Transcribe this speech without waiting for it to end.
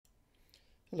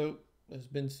Hello, there's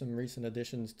been some recent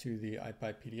additions to the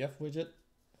ipypdf widget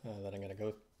that I'm going to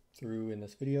go through in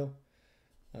this video.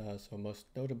 So most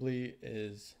notably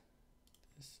is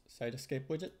this site escape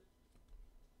widget.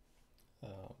 If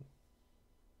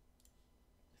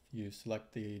you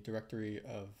select the directory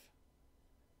of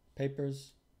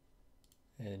papers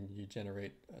and you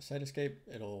generate a site escape,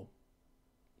 it'll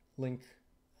link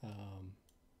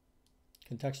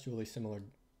contextually similar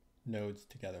nodes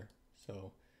together.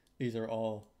 So these are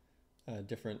all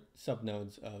different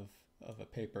subnodes of a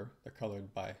paper. They're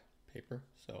colored by paper.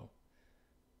 So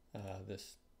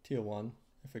this teal one,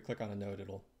 if we click on a node,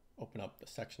 it'll open up the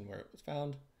section where it was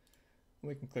found. And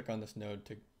we can click on this node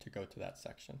to go to that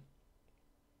section.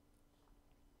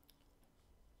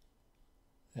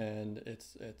 And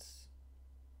it's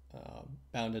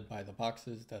bounded by the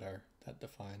boxes that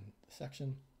define the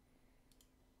section.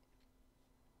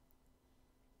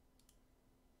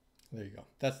 There you go.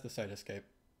 That's the site escape.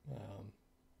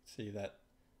 See that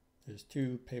there's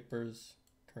two papers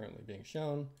currently being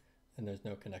shown, and there's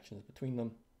no connections between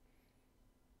them.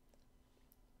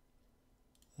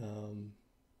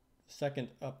 Second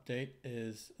update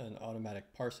is an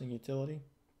automatic parsing utility.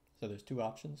 So there's two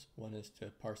options. One is to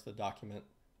parse the document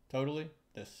totally.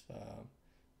 This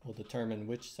will determine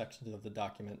which sections of the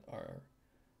document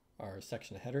are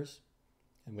section headers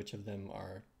and which of them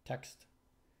are text.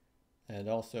 And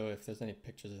also, if there's any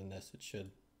pictures in this, it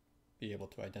should be able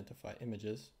to identify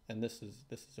images. And this is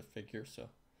a figure, so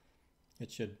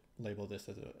it should label this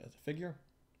as a figure.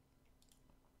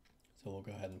 So we'll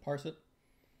go ahead and parse it.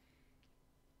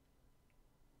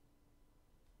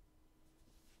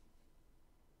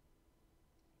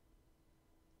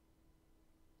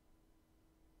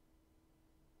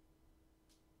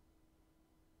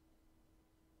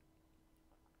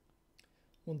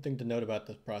 One thing to note about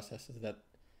this process is that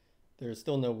there's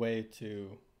still no way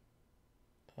to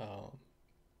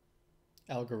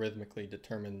algorithmically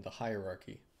determine the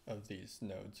hierarchy of these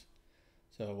nodes.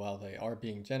 So while they are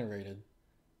being generated,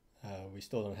 we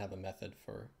still don't have a method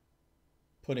for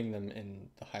putting them in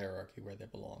the hierarchy where they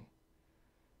belong.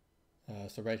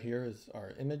 So right here is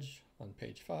our image on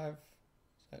page 5. Is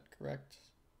that correct?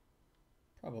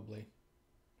 Probably.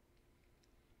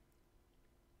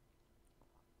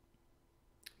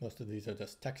 Most of these are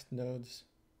just text nodes.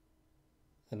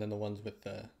 And then the ones with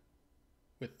the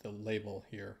label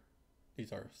here,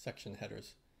 these are section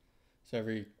headers. So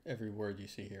every word you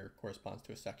see here corresponds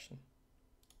to a section.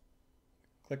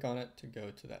 Click on it to go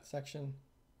to that section,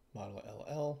 model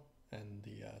LL, and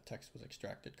the text was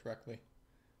extracted correctly.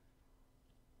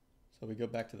 So we go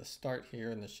back to the start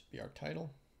here, and this should be our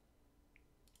title.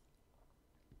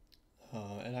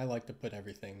 And I like to put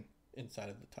everything inside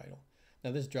of the title.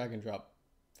 Now this drag and drop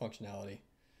functionality,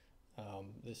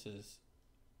 this is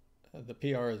the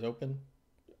PR is open.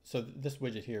 So this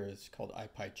widget here is called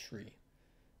ipytree.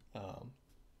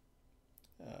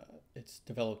 It's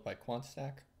developed by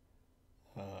QuantStack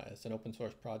as an open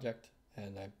source project,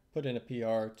 and I put in a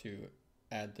PR to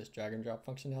add this drag and drop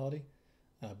functionality,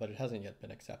 but it hasn't yet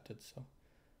been accepted. So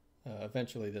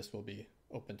eventually this will be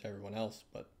open to everyone else,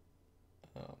 but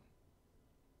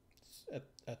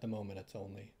at the moment it's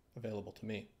only available to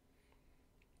me.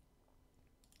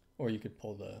 Or you could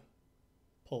pull the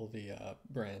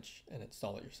branch and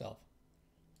install it yourself.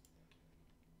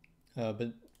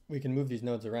 But we can move these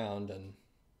nodes around and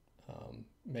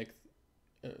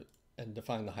and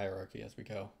define the hierarchy as we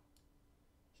go.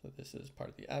 So this is part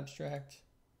of the abstract.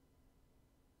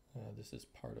 This is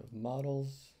part of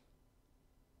models,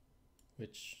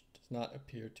 which does not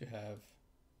appear to have,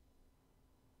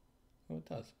 oh, it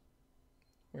does.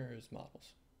 Where is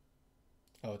models?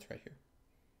 Oh, it's right here.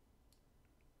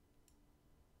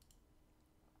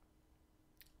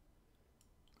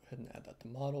 Go ahead and add that to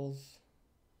models.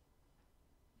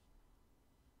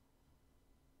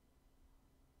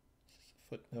 This is a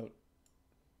footnote.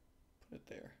 Put it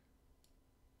there.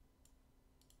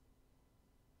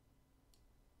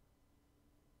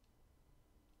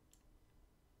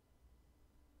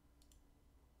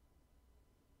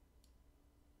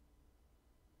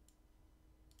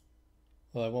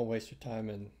 Well, I won't waste your time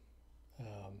and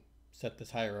set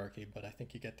this hierarchy, but I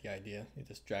think you get the idea. You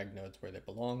just drag nodes where they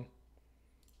belong.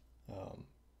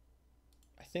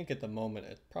 I think at the moment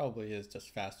it probably is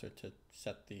just faster to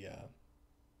set the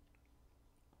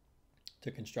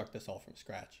to construct this all from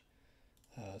scratch.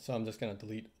 So I'm just going to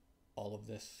delete all of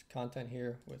this content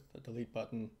here with the delete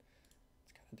button.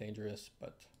 It's kind of dangerous,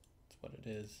 but it's what it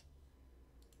is.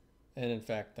 And in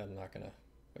fact, I'm not going to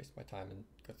waste my time and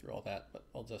go through all that, but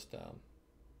I'll just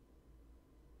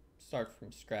start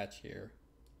from scratch here,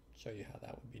 show you how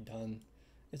that would be done.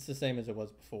 It's the same as it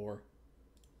was before.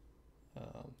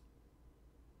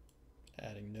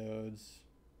 Adding nodes.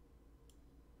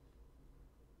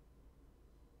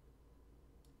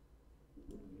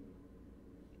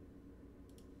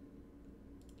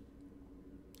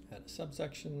 Add a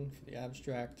subsection for the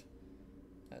abstract.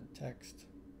 Add text.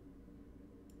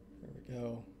 There we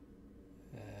go.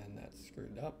 And that's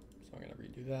screwed up, so I'm going to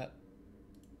redo that.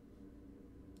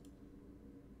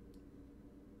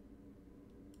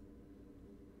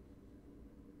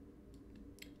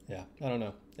 Yeah, I don't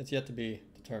know. It's yet to be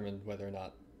determined whether or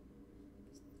not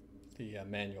the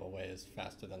manual way is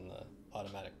faster than the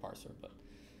automatic parser, but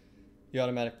the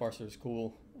automatic parser is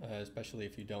cool, especially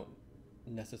if you don't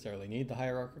necessarily need the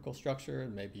hierarchical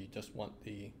structure. Maybe you just want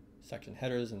the section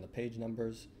headers and the page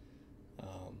numbers.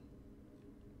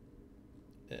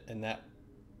 In that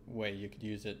way, you could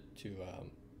use it to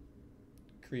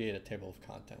create a table of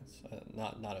contents.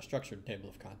 Not a structured table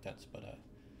of contents, but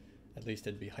at least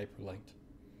it'd be hyperlinked.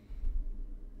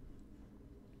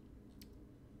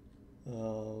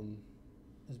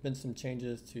 There's been some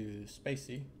changes to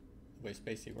Spacey, the way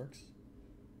Spacey works.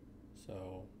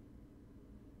 So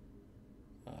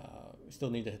we still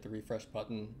need to hit the refresh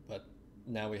button, but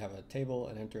now we have a table,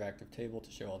 an interactive table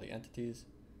to show all the entities.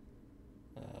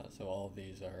 So all of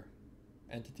these are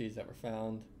entities that were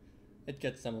found. It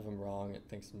gets some of them wrong. It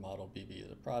thinks the model BB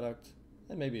is a product,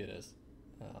 and maybe it is.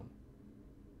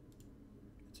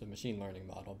 It's a machine learning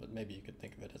model, but maybe you could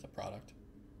think of it as a product.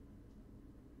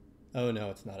 Oh no,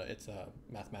 it's not. It's a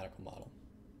mathematical model,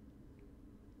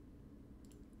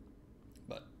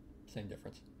 but same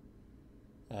difference.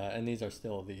 And these are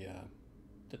still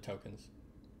the tokens.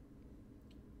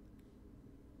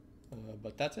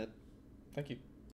 But that's it. Thank you.